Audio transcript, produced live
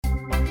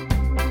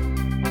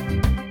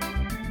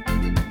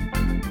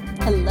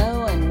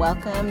Hello and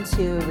welcome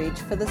to Reach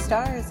for the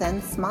Stars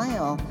and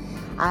Smile.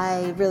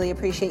 I really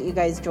appreciate you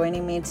guys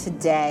joining me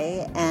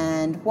today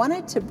and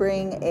wanted to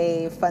bring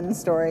a fun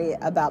story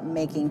about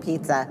making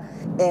pizza.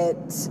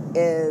 It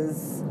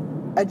is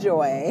a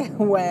joy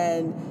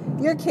when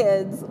your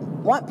kids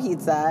want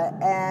pizza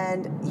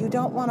and you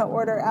don't want to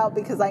order out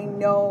because I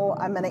know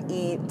I'm going to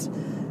eat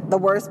the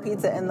worst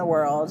pizza in the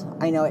world.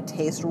 I know it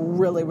tastes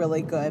really,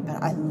 really good,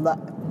 but I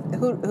love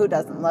who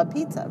doesn't love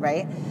pizza,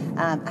 right?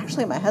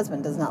 Actually, my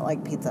husband does not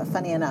like pizza,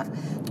 funny enough.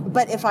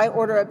 But if I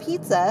order a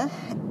pizza,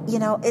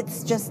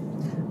 it's just,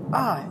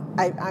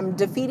 I'm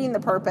defeating the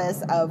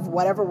purpose of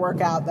whatever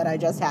workout that I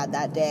just had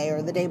that day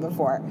or the day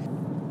before.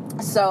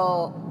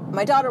 So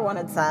my daughter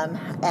wanted some,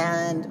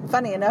 and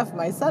funny enough,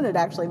 my son had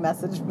actually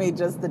messaged me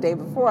just the day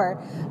before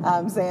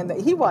saying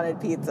that he wanted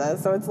pizza.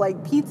 So it's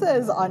like pizza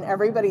is on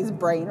everybody's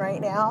brain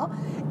right now.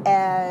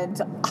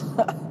 And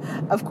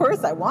of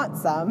course I want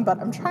some, but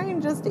I'm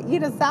trying just to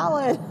eat a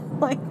salad.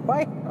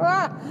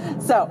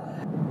 So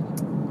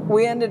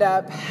we ended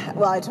up,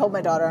 I told my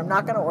daughter, I'm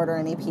not going to order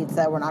any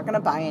pizza. We're not going to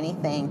buy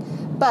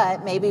anything,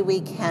 but maybe we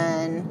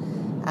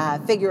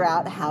can figure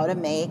out how to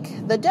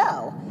make the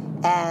dough,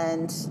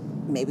 and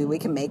maybe we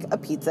can make a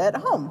pizza at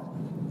home.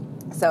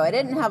 So I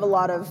didn't have a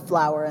lot of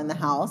flour in the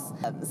house,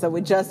 so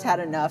we just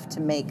had enough to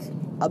make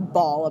a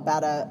ball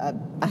about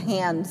a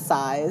hand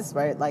size,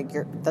 right? Like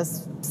the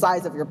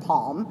size of your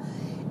palm.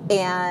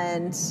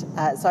 And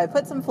so I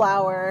put some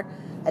flour,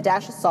 a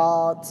dash of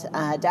salt,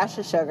 a dash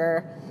of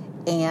sugar,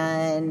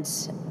 and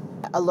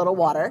a little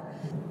water,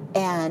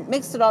 and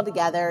mixed it all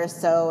together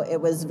so it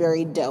was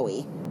very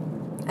doughy.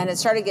 And it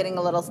started getting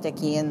a little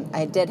sticky, and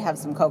I did have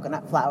some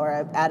coconut flour.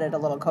 I added a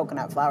little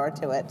coconut flour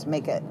to it to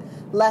make it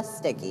less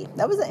sticky.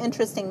 That was an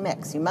interesting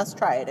mix. You must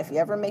try it. If you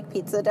ever make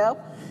pizza dough,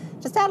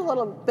 just add a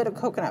little bit of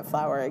coconut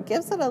flour. It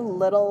gives it a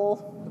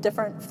little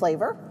different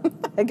flavor.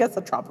 I guess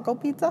a tropical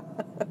pizza.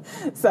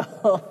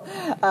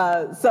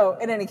 So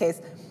in any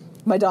case,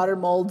 my daughter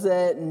molds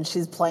it, and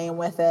she's playing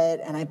with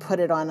it, and I put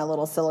it on a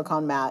little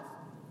silicone mat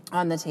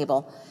on the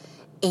table.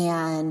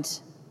 And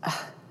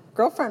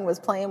girlfriend was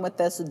playing with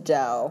this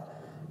dough,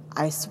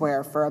 I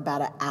swear, for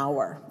about an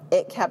hour.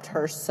 It kept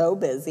her so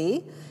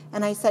busy.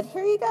 And I said,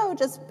 here you go.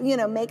 Just,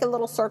 make a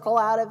little circle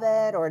out of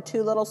it, or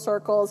 2 little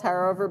circles,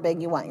 however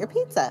big you want your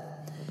pizza.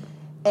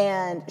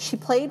 And she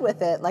played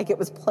with it like it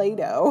was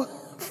Play-Doh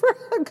for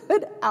a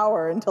good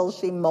hour until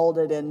she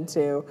molded it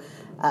into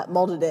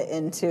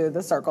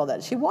the circle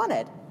that she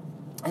wanted.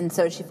 And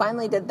so she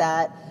finally did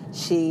that.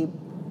 She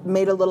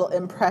made a little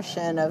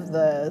impression of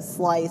the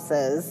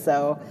slices.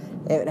 So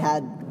it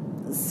had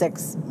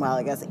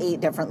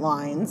 8 different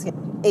lines,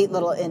 8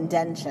 little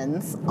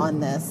indentions on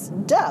this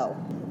dough.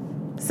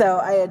 So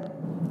I had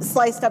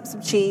sliced up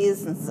some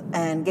cheese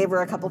and gave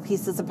her a couple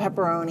pieces of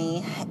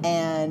pepperoni,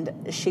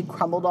 and she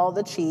crumbled all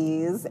the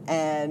cheese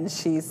and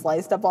she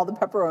sliced up all the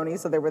pepperoni.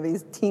 So there were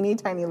these teeny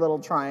tiny little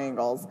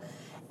triangles.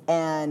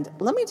 And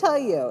let me tell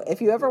you,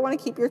 if you ever want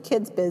to keep your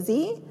kids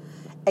busy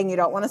and you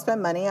don't want to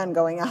spend money on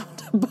going out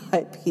to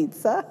buy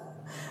pizza,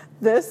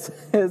 this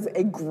is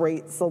a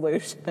great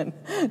solution.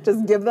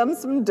 Just give them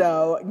some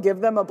dough, give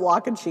them a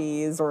block of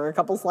cheese or a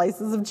couple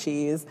slices of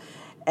cheese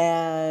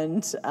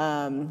and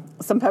some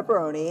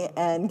pepperoni,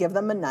 and give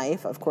them a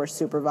knife, of course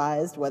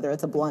supervised, whether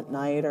it's a blunt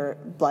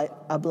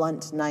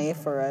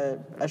knife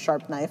or a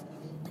sharp knife,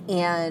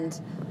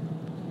 and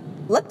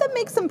let them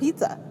make some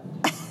pizza.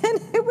 And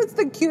it was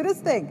the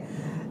cutest thing.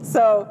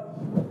 So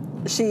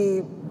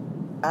she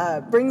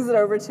brings it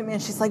over to me,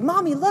 and she's like,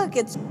 Mommy, look,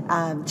 it's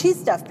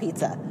cheese stuffed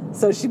pizza.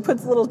 So she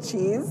puts a little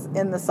cheese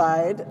in the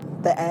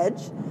side, the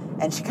edge,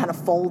 and she kind of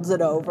folds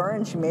it over,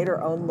 and she made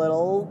her own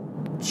little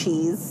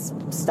cheese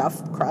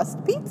stuffed crust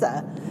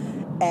pizza.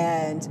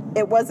 And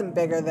it wasn't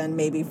bigger than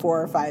maybe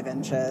 4 or 5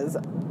 inches,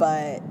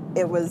 but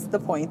it was the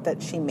point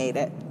that she made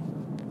it.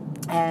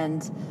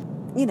 And,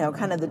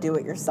 kind of the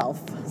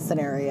do-it-yourself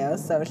scenario.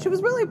 So she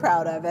was really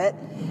proud of it.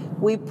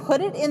 We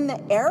put it in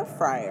the air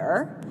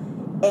fryer,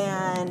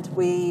 and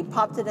we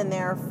popped it in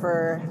there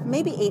for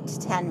maybe 8 to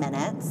 10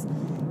 minutes.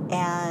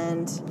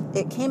 And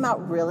it came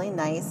out really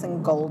nice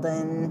and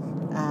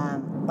golden,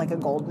 like a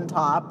golden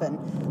top, and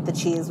the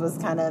cheese was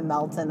kind of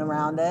melting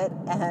around it.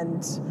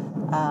 And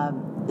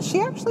she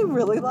actually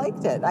really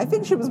liked it. I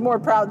think she was more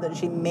proud that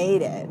she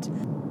made it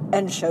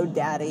and showed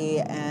Daddy,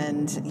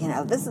 and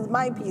this is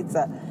my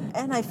pizza.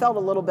 And I felt a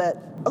little bit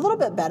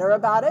better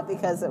about it,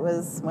 because it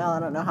was,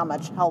 I don't know how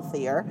much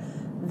healthier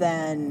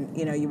than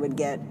you would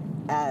get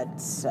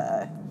at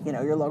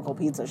your local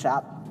pizza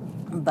shop.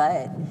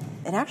 But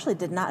it actually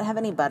did not have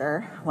any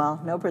butter,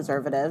 no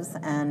preservatives,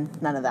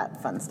 and none of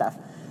that fun stuff.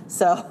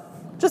 So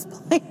just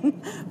plain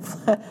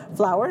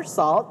flour,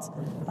 salt.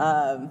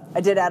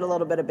 I did add a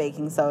little bit of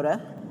baking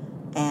soda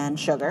and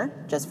sugar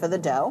just for the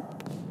dough,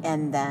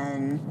 and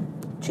then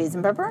cheese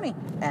and pepperoni.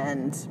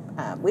 And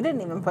we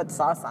didn't even put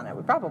sauce on it.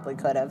 We probably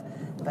could have,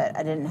 but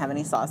I didn't have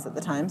any sauce at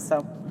the time.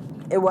 So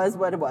it was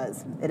what it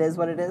was. It is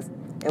what it is.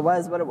 It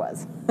was what it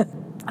was.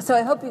 So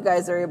I hope you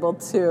guys are able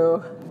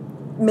to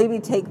maybe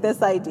take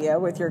this idea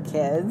with your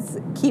kids,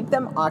 keep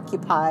them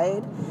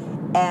occupied,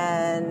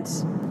 and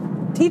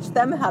teach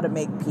them how to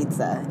make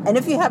pizza. And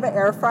if you have an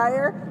air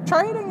fryer,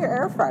 try it in your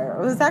air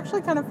fryer. It was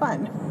actually kind of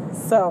fun.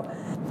 So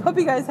hope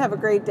you guys have a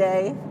great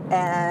day,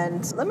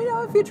 and let me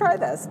know if you try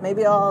this.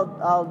 Maybe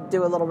I'll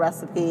do a little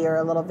recipe or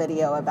a little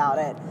video about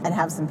it and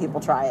have some people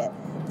try it.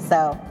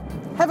 So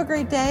have a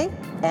great day,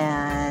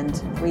 and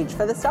reach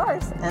for the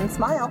stars and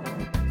smile.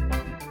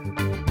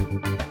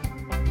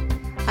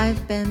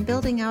 I've been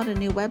building out a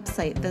new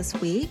website this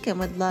week and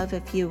would love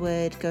if you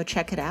would go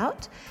check it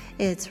out.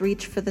 It's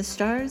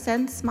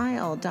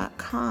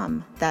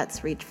reachforthestarsandsmile.com. That's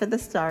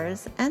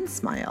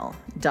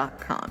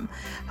reachforthestarsandsmile.com.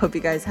 Hope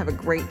you guys have a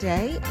great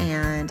day,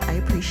 and I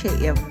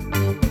appreciate you.